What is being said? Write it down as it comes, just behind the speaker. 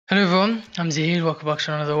Hello everyone, I'm Zahir, welcome back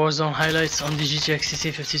to another Warzone highlights on the GTX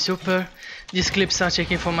 50 Super. These clips are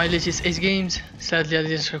taken from my latest 8 games. Sadly I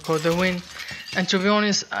didn't record the win, and to be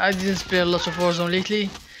honest I didn't play a lot of Warzone lately.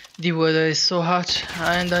 The weather is so hot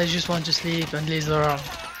and I just want to sleep and laze around.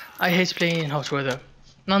 I hate playing in hot weather.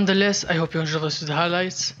 Nonetheless, I hope you enjoyed the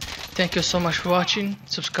highlights. Thank you so much for watching,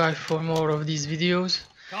 subscribe for more of these videos.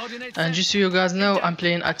 And just so you guys know, I'm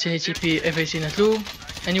playing at 1080p F18 at low.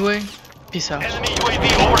 Anyway, peace out. Enemy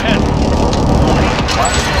UAV overhead.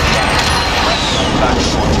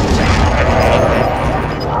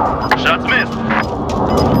 Shots missed.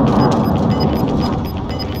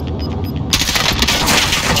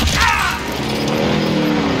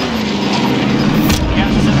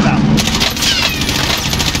 Gas is inbound.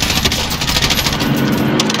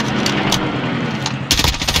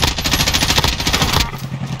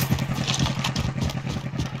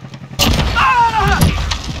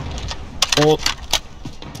 Oh.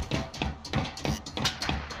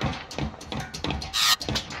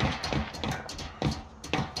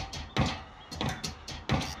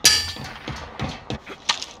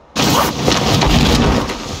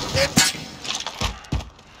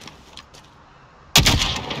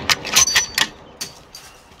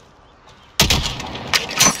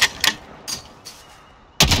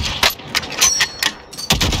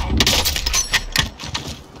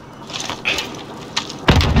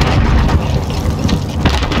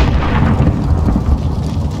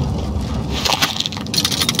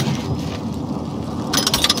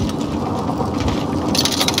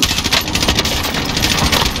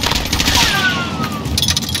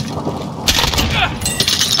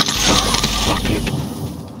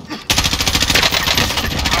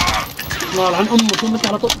 الله عن امه ثم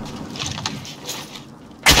على طول.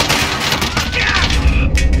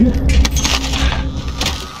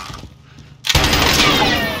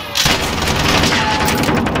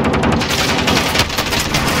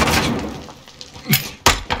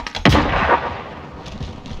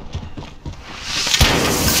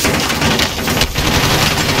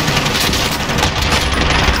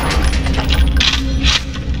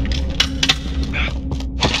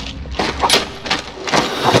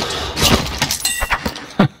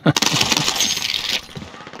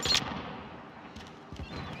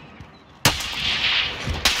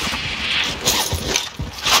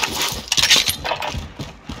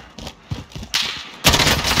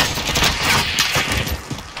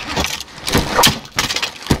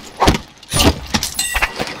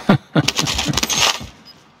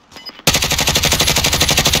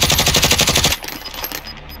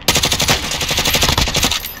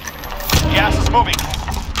 Gas is moving.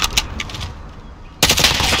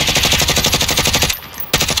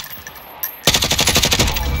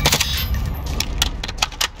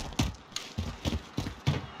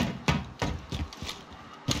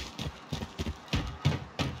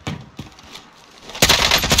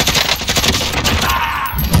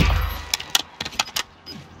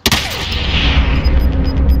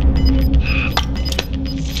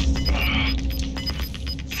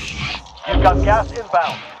 You've got gas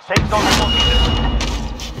inbound. Safe zone located.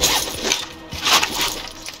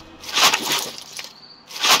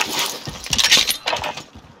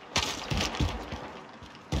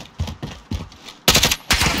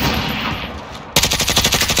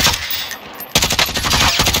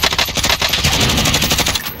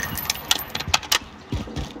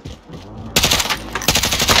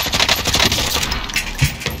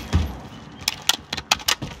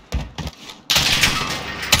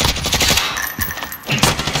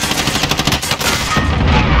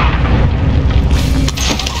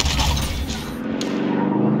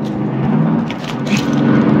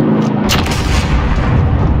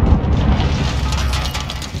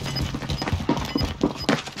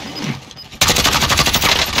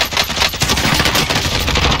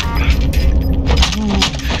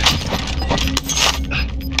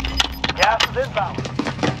 Gas is inbound.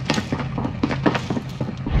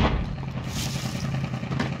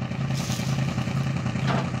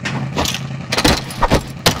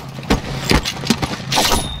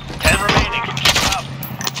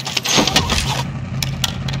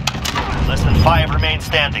 Less than 5 remain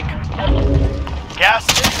standing. Gas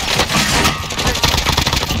is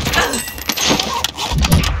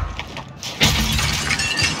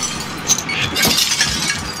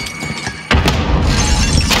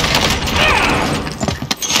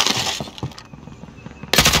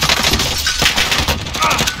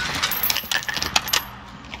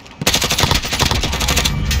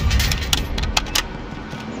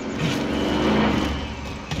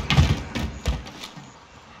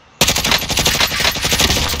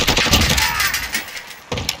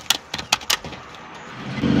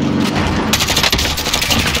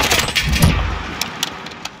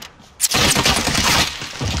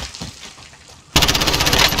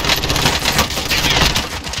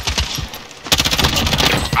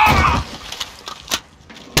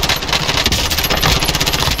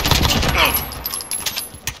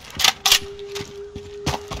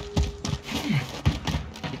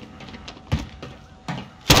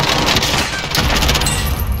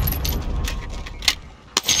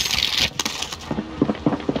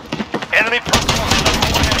Enemy personnel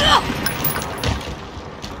overhead.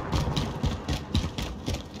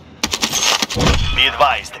 Be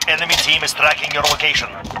advised, enemy team is tracking your location.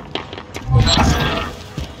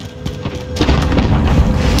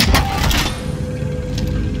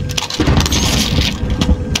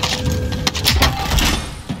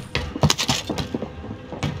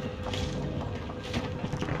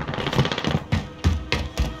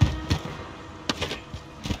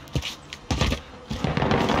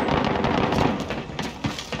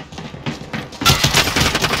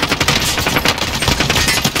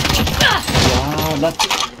 That's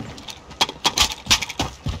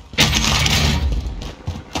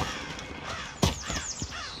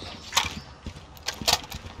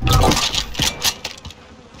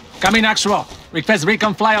Coming actual. Request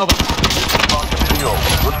recon flyover.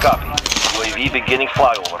 Good copy. UAV beginning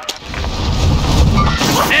flyover.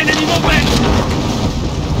 Enemy movement!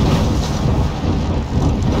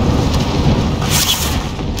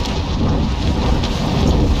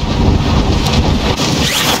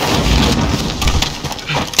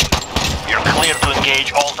 You're clear to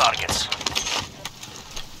engage all targets.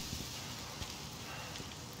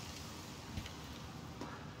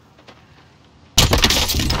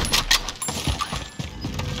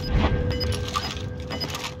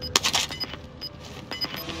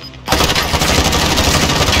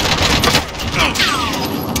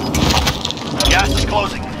 Gas is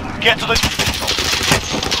closing. Get to the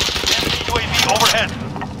UAV overhead.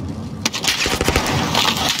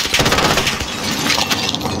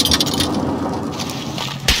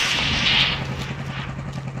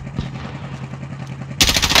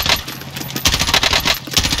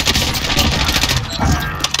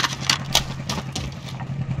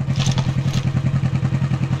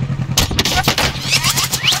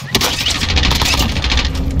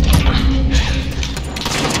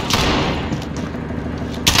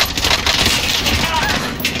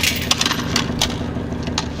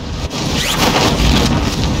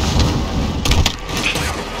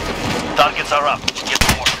 Targets are up. Get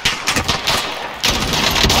to work.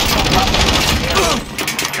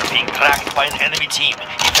 You're being tracked by an enemy team.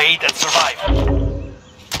 Evade and survive.